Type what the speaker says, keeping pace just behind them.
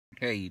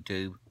Hey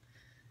YouTube,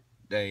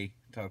 today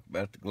talk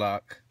about the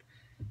Glock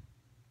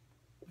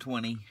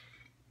 20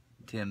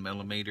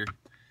 10mm.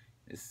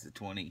 This is the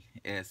 20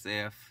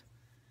 SF,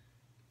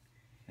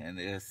 and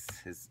this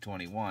is the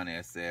 21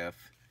 SF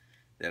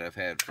that I've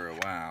had for a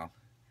while,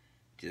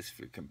 just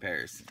for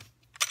comparison.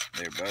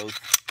 They're both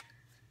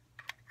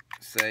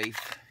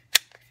safe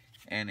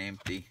and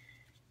empty.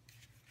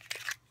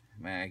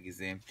 Mag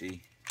is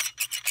empty,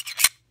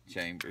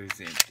 chamber is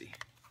empty.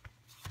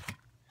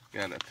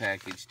 Got a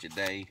package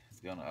today.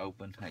 It's gonna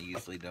open. I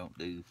usually don't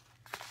do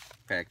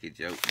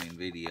package opening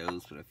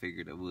videos, but I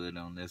figured I would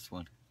on this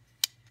one.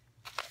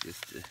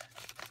 Just to,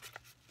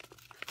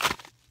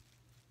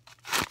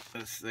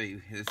 let's see.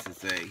 This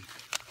is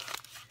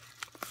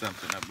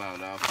something I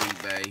bought off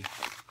eBay.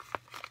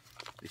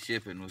 The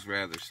shipping was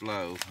rather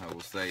slow, I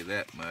will say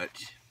that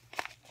much.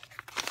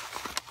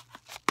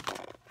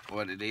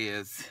 What it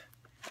is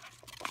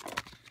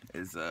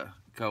a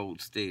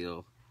cold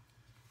steel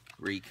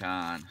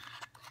Recon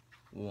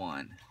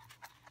 1.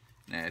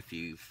 Now, if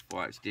you've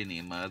watched any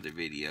of my other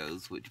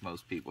videos, which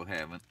most people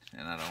haven't,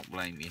 and I don't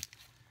blame you,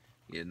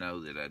 you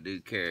know that I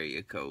do carry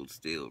a cold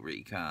steel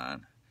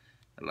Recon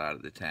a lot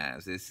of the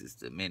times. This is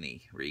the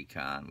mini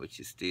Recon, which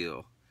is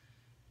still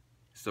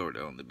sort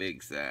of on the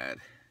big side.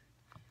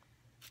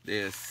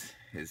 This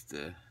is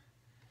the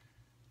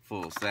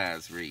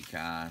full-size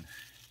Recon.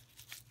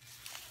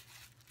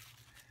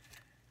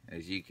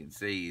 As you can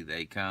see,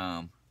 they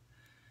come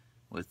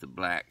with the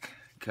black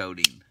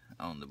coating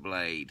on the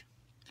blade,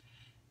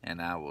 and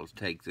I will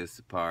take this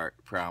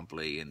apart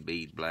promptly and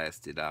bead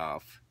blast it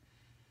off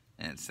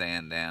and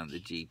sand down the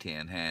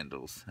G10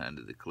 handles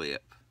under the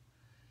clip.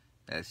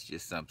 That's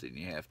just something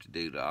you have to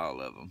do to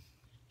all of them,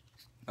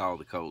 all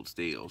the cold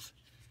steels.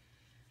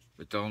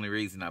 But the only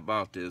reason I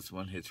bought this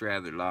one, it's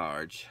rather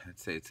large. I'd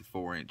say it's a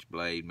 4-inch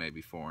blade,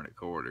 maybe 4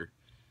 1/4.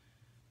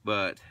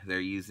 But they're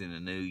using a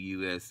new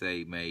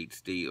USA made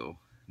steel.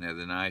 Now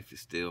the knife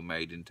is still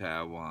made in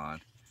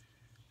Taiwan,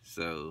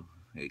 so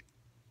it's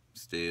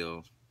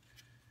still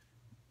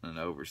an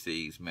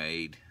overseas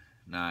made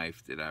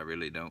knife that I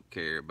really don't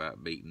care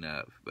about beating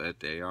up.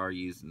 But they are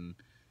using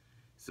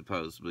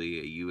supposedly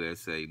a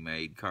USA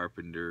made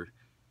Carpenter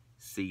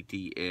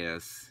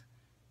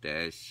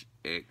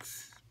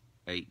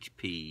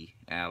CTS-XHP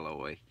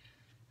alloy.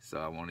 So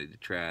I wanted to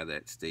try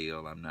that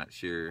steel. I'm not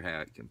sure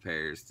how it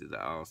compares to the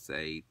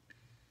Alsate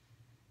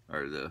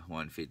or the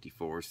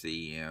 154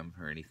 CM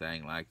or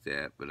anything like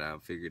that, but I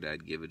figured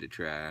I'd give it a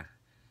try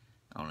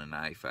on a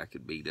knife I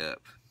could beat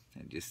up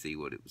and just see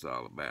what it was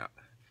all about.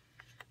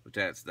 But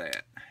that's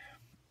that.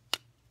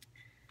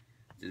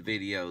 The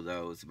video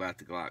though is about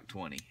the Glock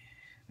 20.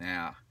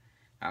 Now,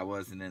 I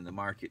wasn't in the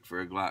market for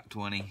a Glock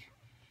 20,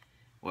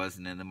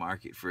 wasn't in the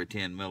market for a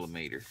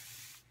 10mm,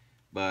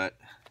 but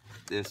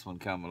this one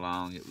come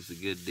along. It was a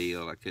good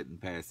deal. I couldn't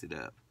pass it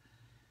up.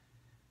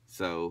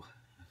 So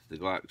the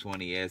Glock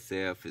 20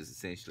 SF is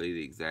essentially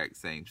the exact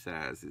same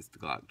size as the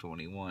Glock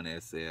 21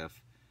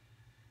 SF,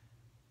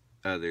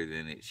 other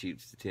than it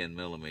shoots the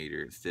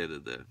 10mm instead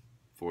of the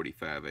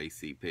 45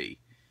 ACP.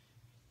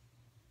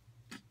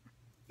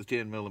 The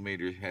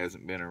 10mm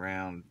hasn't been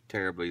around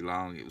terribly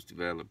long. It was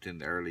developed in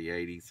the early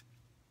 80s.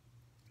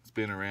 It's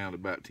been around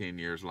about 10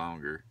 years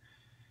longer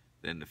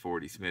than the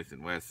 40 Smith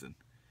 & Wesson.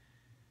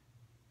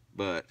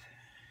 But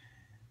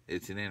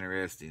it's an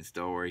interesting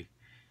story.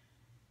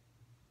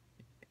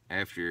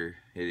 After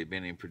it had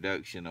been in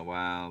production a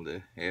while,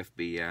 the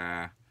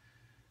FBI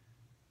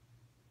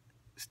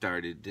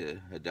started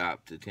to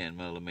adopt the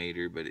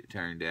 10mm, but it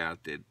turned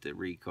out that the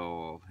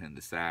recoil and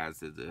the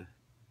size of the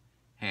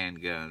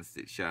handguns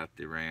that shot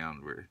the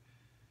round were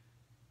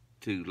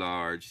too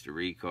large. The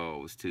recoil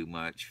was too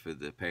much for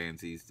the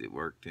pansies that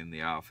worked in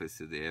the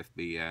office of the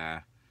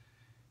FBI,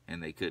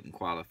 and they couldn't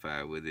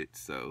qualify with it,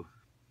 so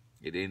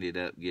it ended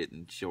up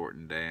getting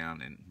shortened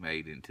down and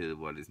made into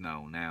what is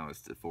known now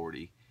as the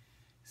 40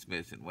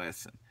 Smith &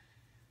 Wesson,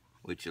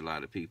 which a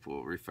lot of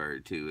people refer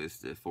to as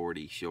the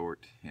 40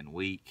 short and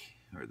weak,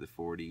 or the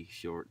 40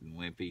 short and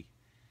wimpy.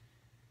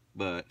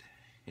 But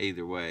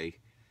either way,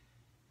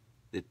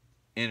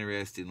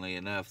 interestingly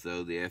enough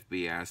though, the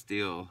FBI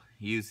still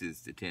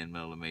uses the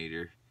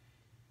 10mm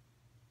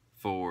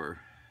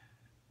for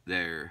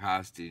their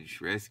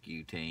hostage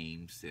rescue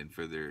teams and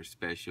for their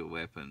special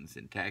weapons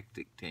and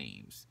tactic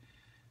teams.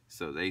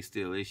 So they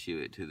still issue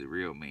it to the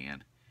real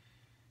men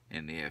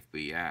in the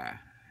FBI.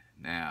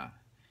 Now,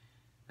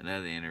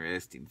 another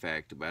interesting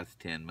fact about the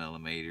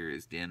 10mm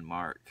is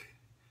Denmark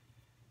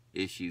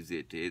issues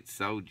it to its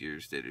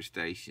soldiers that are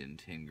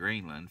stationed in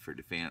Greenland for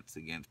defense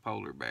against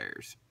polar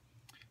bears.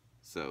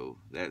 So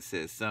that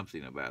says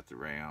something about the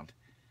round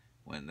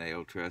when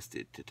they'll trust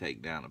it to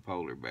take down a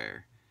polar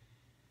bear.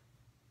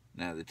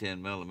 Now the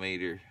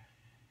 10mm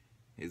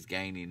is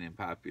gaining in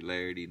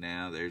popularity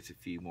now. There's a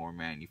few more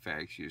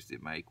manufacturers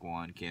that make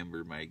one.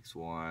 Kimber makes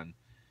one.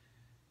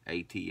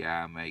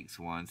 ATI makes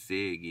one.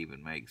 SIG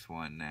even makes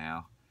one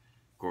now.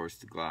 Of course,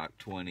 the Glock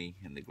 20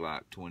 and the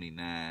Glock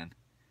 29,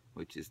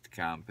 which is the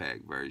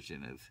compact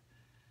version of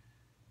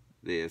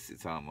this,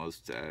 it's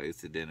almost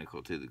it's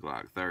identical to the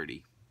Glock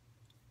 30.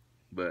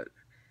 But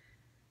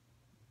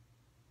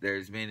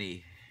there's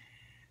many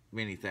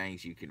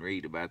things you can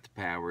read about the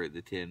power of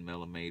the 10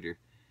 millimeter.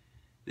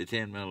 The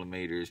 10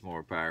 millimeter is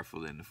more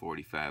powerful than the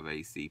 45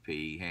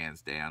 ACP,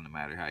 hands down, no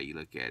matter how you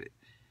look at it.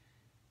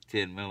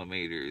 10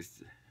 millimeter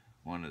is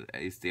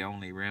it's the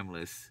only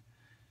rimless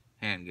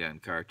handgun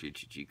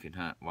cartridge that you can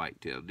hunt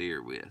whitetail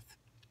deer with.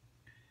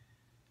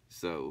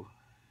 So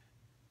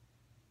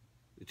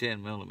the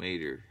 10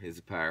 millimeter is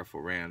a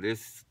powerful round.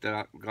 This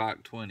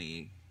Glock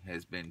 20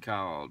 has been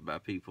called by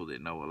people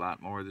that know a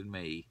lot more than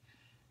me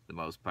the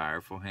most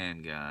powerful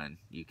handgun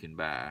you can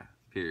buy,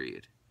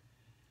 period.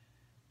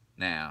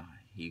 Now,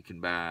 you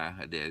can buy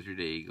a Desert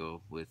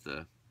Eagle with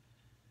a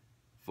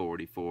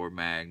 44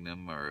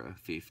 Magnum or a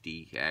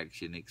 50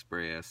 Action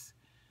Express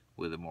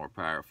with a more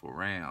powerful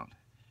round,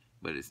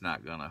 but it's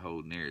not going to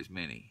hold near as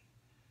many.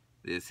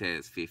 This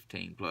has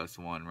 15 plus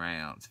 1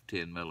 rounds of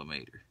 10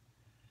 millimeter.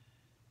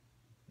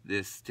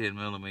 This 10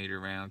 millimeter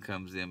round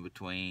comes in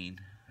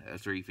between a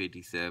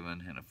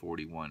 357 and a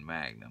 41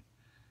 Magnum.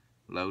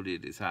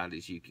 Loaded as hot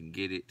as you can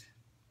get it,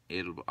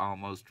 it'll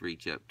almost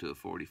reach up to a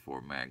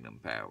 44 Magnum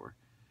power.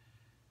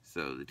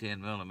 So the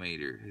 10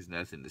 millimeter is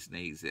nothing to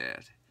sneeze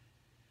at.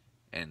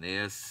 And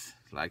this,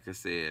 like I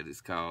said,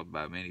 is called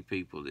by many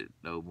people that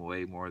know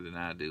way more than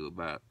I do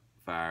about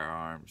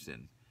firearms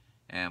and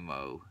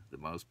ammo the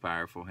most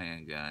powerful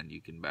handgun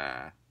you can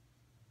buy,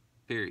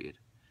 period,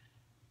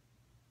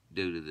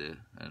 due to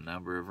the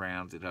number of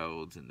rounds it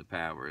holds and the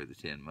power of the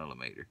 10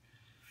 millimeter.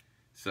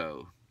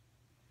 So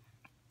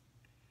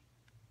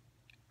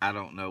I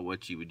don't know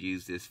what you would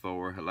use this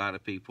for. A lot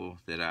of people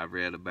that I've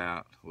read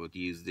about will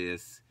use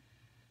this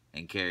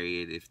and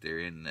carry it if they're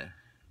in the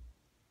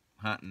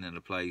hunting in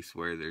a place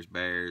where there's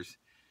bears,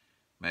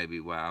 maybe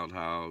wild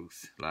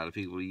hogs. A lot of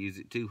people use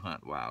it to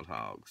hunt wild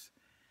hogs.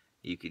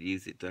 You could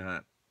use it to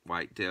hunt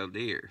whitetail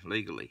deer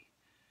legally.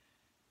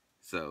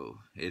 So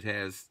it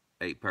has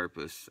a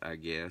purpose, I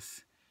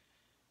guess.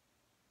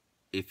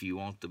 If you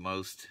want the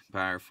most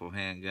powerful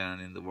handgun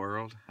in the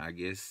world, I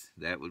guess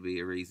that would be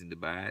a reason to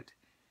buy it.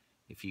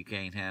 If you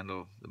can't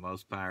handle the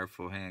most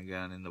powerful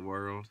handgun in the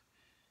world,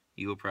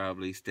 you will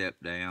probably step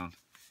down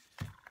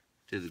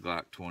to the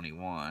Glock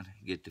 21,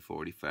 get the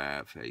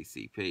 45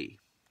 ACP,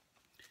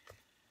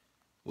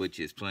 which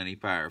is plenty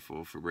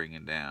powerful for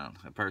bringing down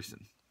a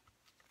person.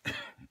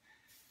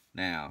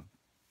 Now,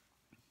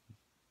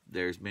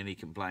 there's many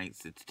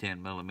complaints that the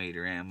 10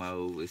 millimeter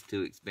ammo is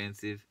too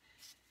expensive.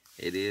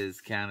 It is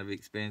kind of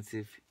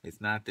expensive.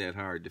 It's not that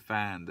hard to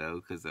find,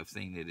 though, because I've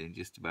seen it in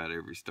just about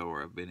every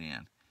store I've been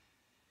in.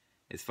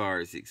 As far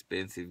as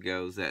expensive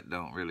goes, that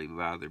don't really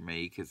bother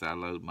me because I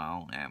load my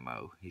own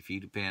ammo. If you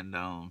depend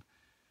on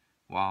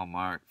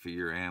Walmart for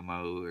your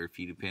ammo, or if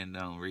you depend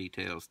on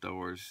retail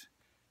stores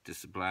to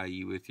supply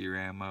you with your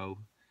ammo,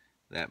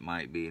 that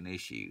might be an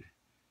issue.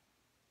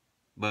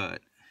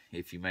 But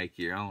if you make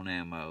your own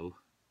ammo,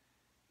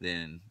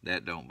 then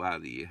that don't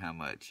bother you how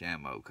much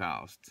ammo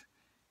costs,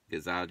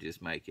 because I'll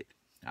just make it.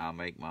 I'll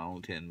make my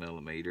own 10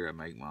 millimeter, I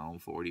make my own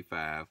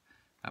 45,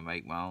 I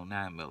make my own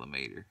 9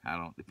 millimeter. I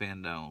don't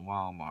depend on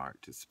Walmart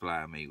to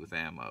supply me with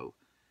ammo.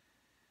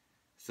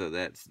 So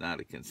that's not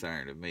a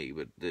concern of me.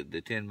 But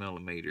the 10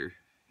 millimeter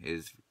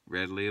is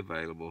readily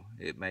available.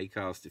 It may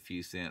cost a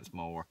few cents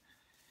more,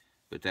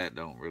 but that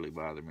don't really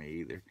bother me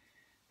either.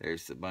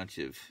 There's a bunch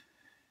of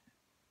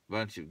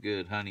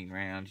good hunting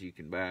rounds you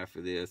can buy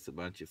for this, a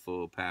bunch of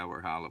full power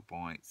hollow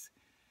points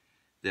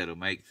that'll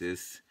make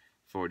this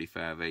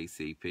 45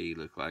 ACP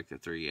look like a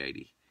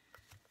 380.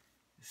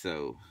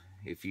 So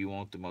if you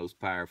want the most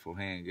powerful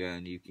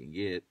handgun you can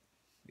get,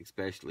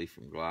 especially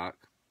from Glock,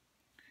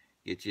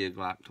 get you a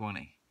Glock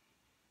 20.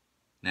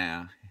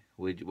 Now,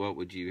 what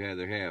would you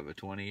rather have, a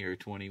 20 or a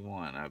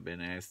 21? I've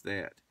been asked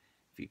that.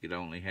 If you could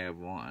only have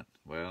one.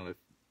 Well, if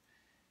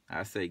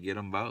I say get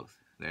them both.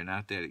 They're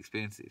not that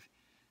expensive.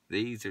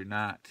 These are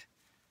not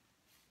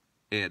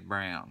Ed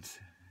Browns.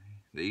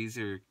 These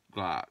are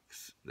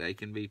Glocks. They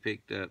can be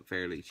picked up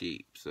fairly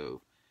cheap.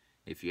 So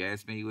if you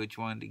ask me which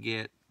one to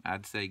get,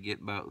 I'd say get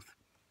both.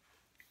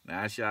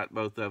 Now, I shot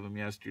both of them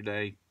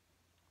yesterday.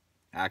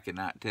 I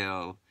cannot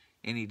tell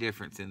any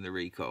difference in the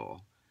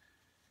recoil.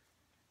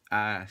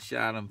 I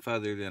shot them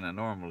further than I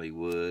normally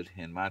would,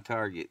 and my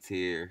targets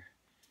here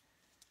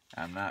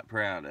I'm not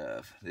proud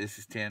of. This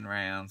is 10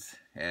 rounds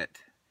at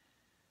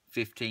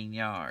 15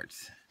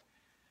 yards.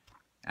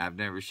 I've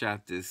never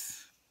shot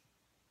this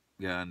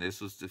gun.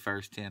 This was the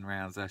first 10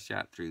 rounds I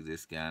shot through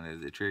this gun.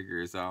 The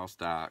trigger is all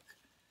stock.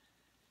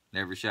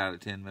 Never shot a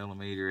 10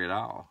 millimeter at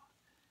all.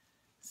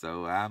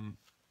 So I'm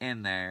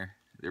in there.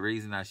 The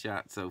reason I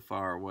shot so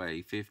far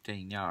away,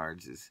 15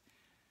 yards, is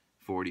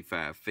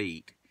 45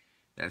 feet.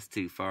 That's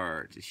too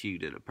far to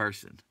shoot at a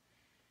person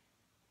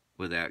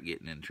without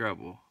getting in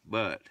trouble.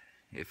 But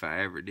if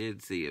I ever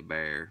did see a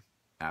bear,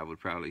 I would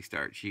probably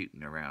start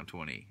shooting around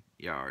 20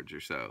 yards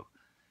or so.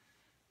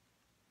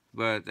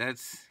 But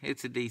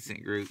it's a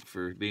decent group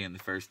for being the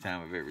first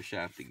time I've ever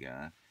shot the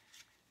gun.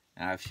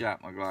 I've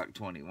shot my Glock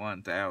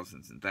 21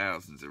 thousands and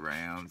thousands of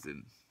rounds,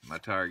 and my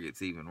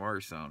target's even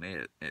worse on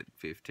it at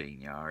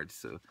 15 yards.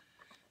 So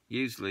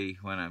usually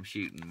when I'm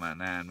shooting my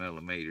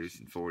 9mm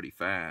and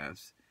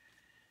 45s,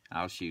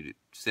 I'll shoot at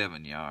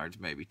 7 yards,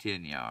 maybe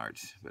 10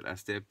 yards. But I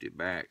stepped it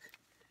back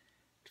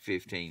to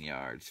 15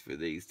 yards for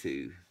these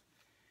two.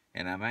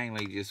 And I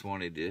mainly just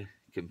wanted to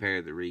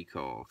compare the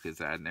recoil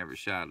because I'd never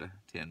shot a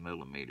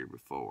 10mm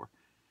before.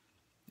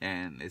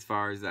 And as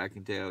far as I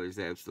can tell, there's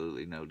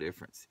absolutely no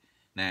difference.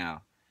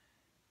 Now,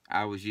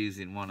 I was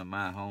using one of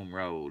my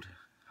home-rolled,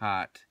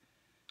 hot,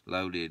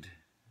 loaded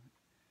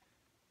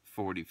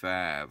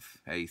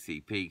 45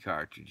 ACP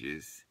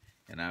cartridges,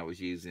 and I was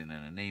using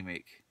an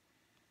anemic,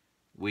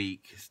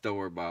 weak,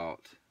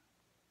 store-bought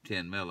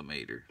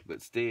 10mm,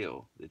 but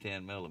still, the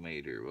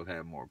 10mm will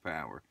have more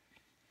power.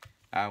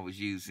 I was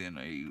using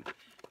a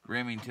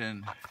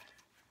Remington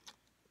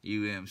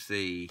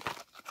UMC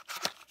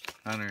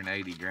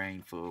 180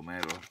 grain full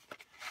metal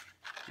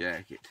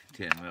jacket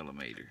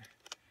 10mm,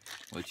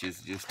 which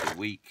is just a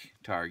weak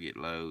target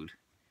load.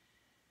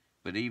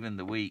 But even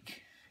the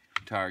weak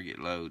target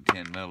load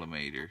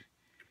 10mm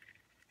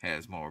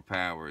has more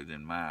power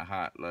than my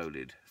hot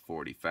loaded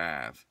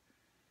 45.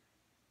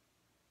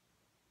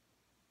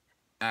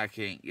 I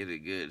can't get a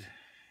good,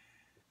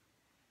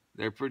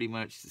 they're pretty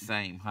much the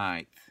same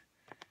height,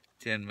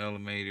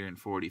 10mm and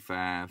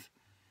 45.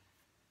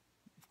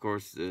 Of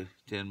course, the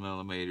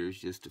 10mm is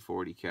just a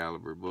 40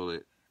 caliber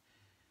bullet,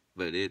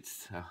 but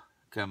it's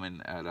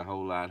coming at a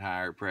whole lot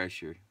higher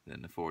pressure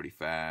than the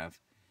 45.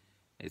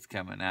 It's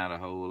coming out a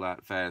whole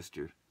lot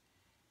faster,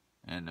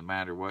 and no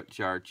matter what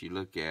chart you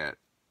look at,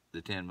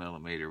 the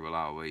 10mm will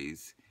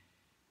always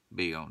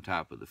be on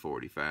top of the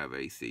 45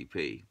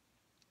 ACP.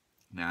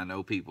 Now, I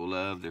know people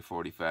love their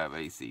 45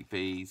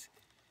 ACPs,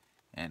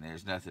 and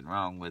there's nothing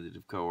wrong with it,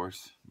 of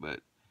course,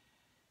 but,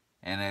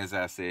 and as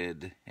I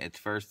said at the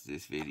first of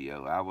this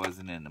video, I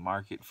wasn't in the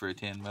market for a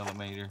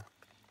 10mm.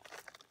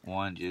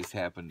 One just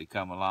happened to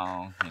come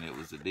along, and it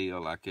was a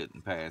deal I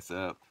couldn't pass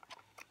up,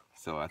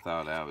 so I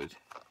thought I would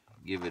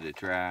give it a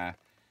try.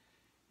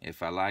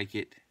 If I like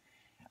it,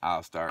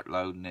 I'll start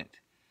loading it,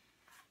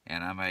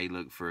 and I may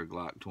look for a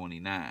Glock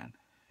 29.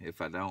 If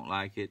I don't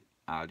like it,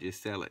 I'll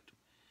just sell it.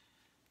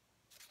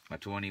 My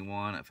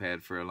 21 I've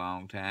had for a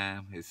long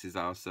time. This is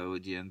also a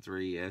Gen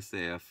 3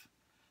 SF.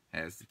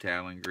 Has the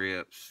Talon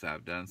grips.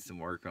 I've done some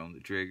work on the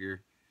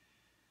trigger.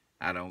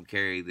 I don't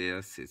carry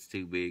this. It's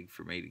too big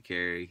for me to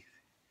carry.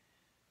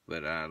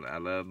 But I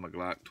love my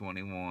Glock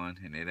 21,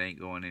 and it ain't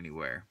going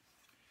anywhere.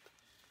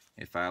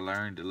 If I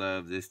learn to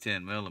love this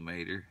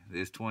 10mm,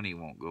 this 20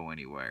 won't go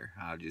anywhere.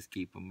 I'll just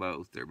keep them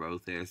both. They're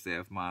both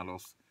SF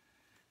models.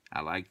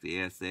 I like the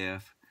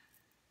SF.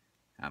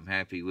 I'm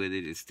happy with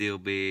it. It's still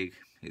big.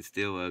 It's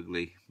still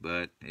ugly,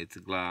 but it's a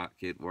Glock.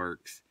 It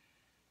works,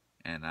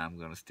 and I'm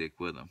going to stick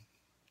with them.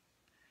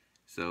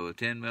 So a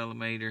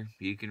 10mm,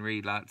 you can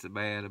read lots of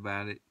bad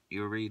about it.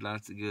 You'll read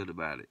lots of good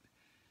about it.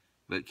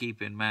 But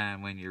keep in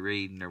mind when you're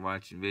reading or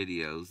watching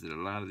videos that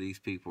a lot of these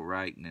people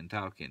writing and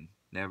talking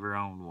never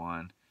owned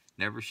one,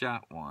 never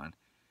shot one,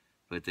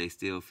 but they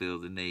still feel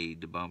the need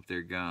to bump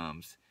their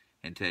gums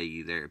and tell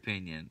you their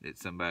opinion that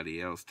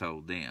somebody else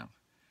told them.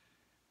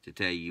 To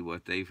tell you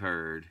what they've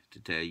heard, to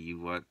tell you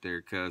what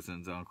their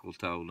cousin's uncle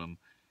told them.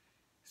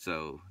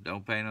 So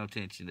don't pay no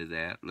attention to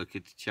that. Look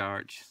at the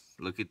charts,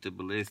 look at the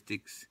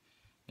ballistics,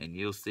 and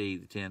you'll see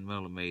the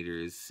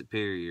 10mm is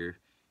superior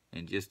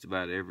in just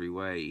about every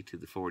way to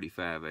the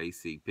 45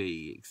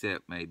 ACP,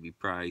 except maybe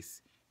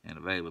price and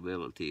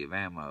availability of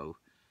ammo.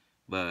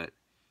 But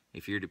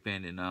if you're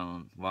depending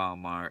on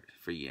Walmart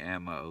for your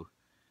ammo,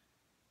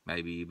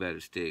 maybe you better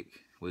stick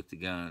with the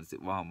guns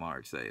that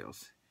Walmart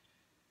sells.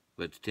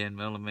 But the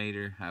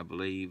 10mm, I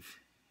believe,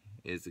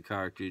 is a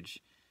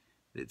cartridge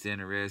that's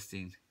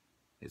interesting,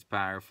 it's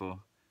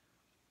powerful,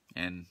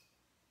 and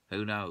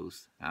who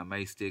knows, I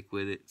may stick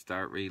with it,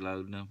 start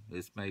reloading them.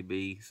 This may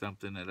be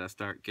something that I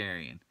start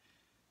carrying,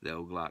 the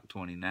old Glock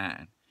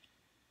 29.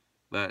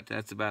 But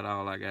that's about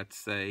all I got to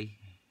say.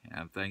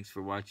 Thanks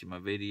for watching my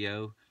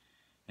video,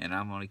 and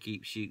I'm going to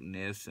keep shooting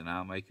this, and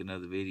I'll make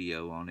another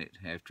video on it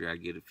after I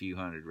get a few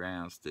hundred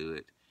rounds to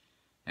it.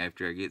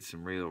 After I get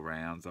some real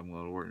rounds, I'm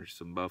going to order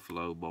some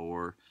buffalo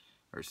bore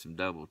or some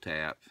double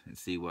tap and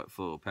see what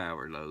full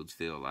power loads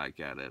feel like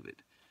out of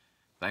it.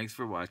 Thanks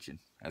for watching.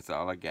 That's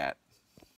all I got.